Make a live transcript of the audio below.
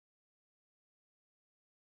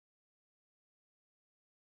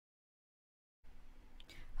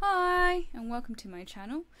Hi and welcome to my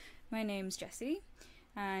channel. My name's Jessie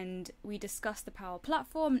and we discuss the Power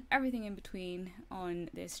Platform and everything in between on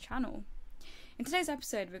this channel. In today's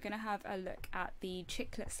episode we're going to have a look at the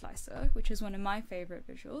Chiclet Slicer, which is one of my favourite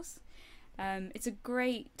visuals. It's a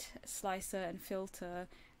great slicer and filter,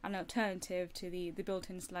 an alternative to the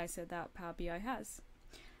built-in slicer that Power BI has.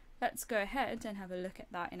 Let's go ahead and have a look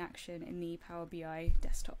at that in action in the Power BI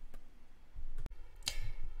desktop.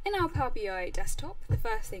 In our Power BI desktop, the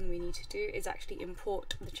first thing we need to do is actually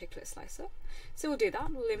import the Chiclet Slicer. So we'll do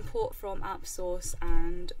that. We'll import from app source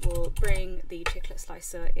and we'll bring the Chiclet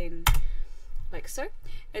Slicer in like so.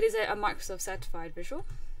 It is a Microsoft certified visual.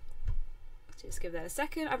 Just give that a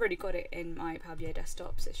second. I've already got it in my Power BI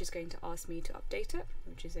desktop, so it's just going to ask me to update it,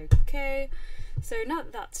 which is okay. So now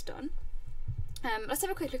that that's done, let's have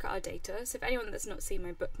a quick look at our data. So if anyone that's not seen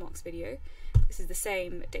my bookmarks video, this is the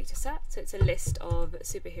same data set. So it's a list of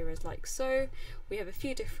superheroes like so. We have a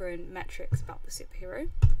few different metrics about the superhero.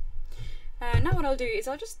 Now what I'll do is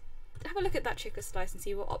I'll just have a look at that Chiclet Slice and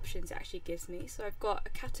see what options it actually gives me. So I've got a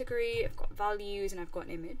category, I've got values, and I've got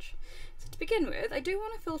an image. So to begin with, I do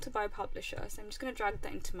want to filter by publisher. So I'm just going to drag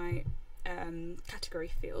that into my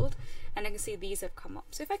category field, and I can see these have come up.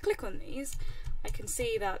 So if I click on these, I can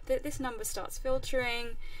see that this number starts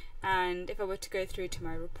filtering, and if I were to go through to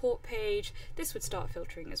my report page, this would start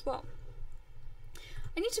filtering as well.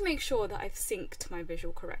 I need to make sure that I've synced my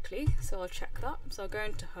visual correctly, so I'll check that. So I'll go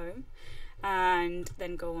into home and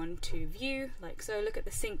then go on to view, like so. Look at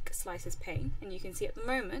the sync slices pane, and you can see at the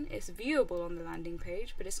moment it's viewable on the landing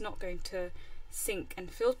page, but it's not going to sync and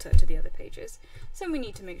filter to the other pages. So we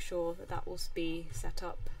need to make sure that that will be set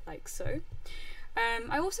up like so.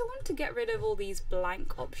 I also want to get rid of all these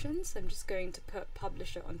blank options. I'm just going to put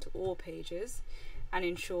publisher onto all pages and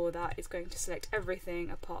ensure that it's going to select everything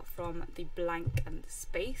apart from the blank and the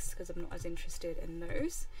space, because I'm not as interested in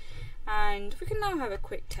those. And we can now have a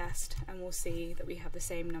quick test and we'll see that we have the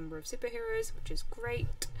same number of superheroes, which is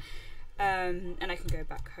great. And I can go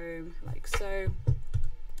back home like so.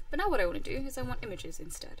 But now what I want to do is I want images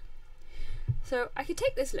instead. So I could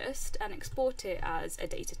take this list and export it as a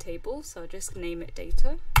data table, so I'll just name it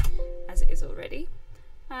data as it is already,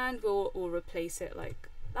 and we'll replace it like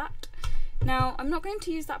that. Now I'm not going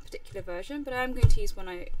to use that particular version, but I'm going to use one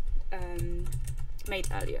I made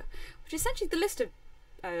earlier, which is essentially the list of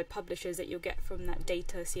publishers that you'll get from that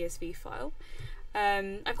data CSV file.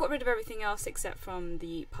 I've got rid of everything else except from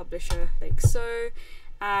the publisher like so,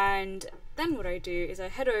 and then what I do is I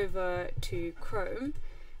head over to Chrome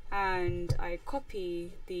and I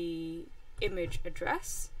copy the image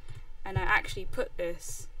address and I actually put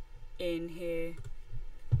this in here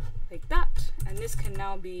like that, and this can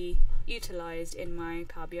now be utilized in my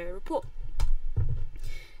Power BI report.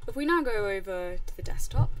 If we now go over to the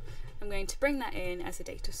desktop, I'm going to bring that in as a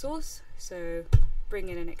data source. So bring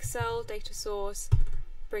in an Excel data source,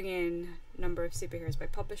 bring in number of superheroes by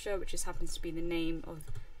publisher, which just happens to be the name of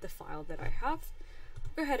the file that I have.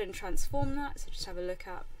 Go ahead and transform that, so just have a look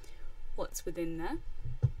at what's within there.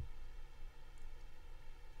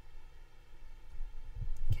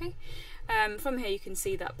 Okay, from here you can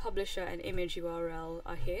see that publisher and image URL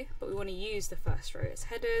are here, but we want to use the first row as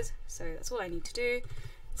headers, so that's all I need to do.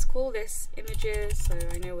 Let's call this images so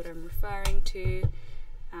I know what I'm referring to,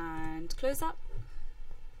 and close that.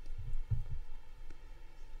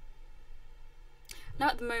 Now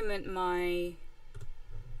at the moment my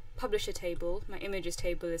publisher table, my images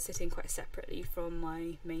table, is sitting quite separately from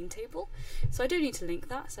my main table, so I do need to link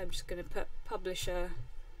that. So I'm just going to put publisher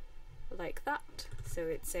like that, so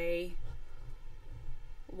it's a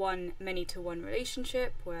many-to-one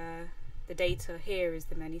relationship where the data here is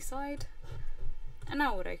the many side. And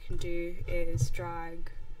now what I can do is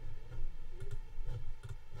drag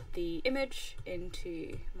the image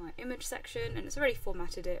into my image section, and it's already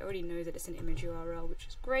formatted it, already knows that it's an image URL, which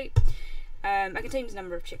is great. I can change the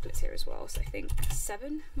number of chiclets here as well, so I think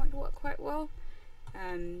 7 might work quite well,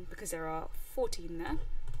 because there are 14 there.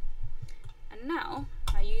 And now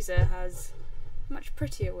our user has a much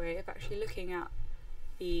prettier way of actually looking at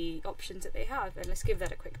the options that they have, and let's give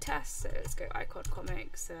that a quick test. So let's go icon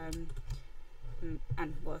comics, and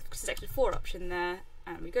well, I've selected 4 option there,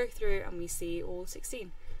 and we go through and we see all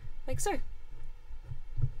 16 like so.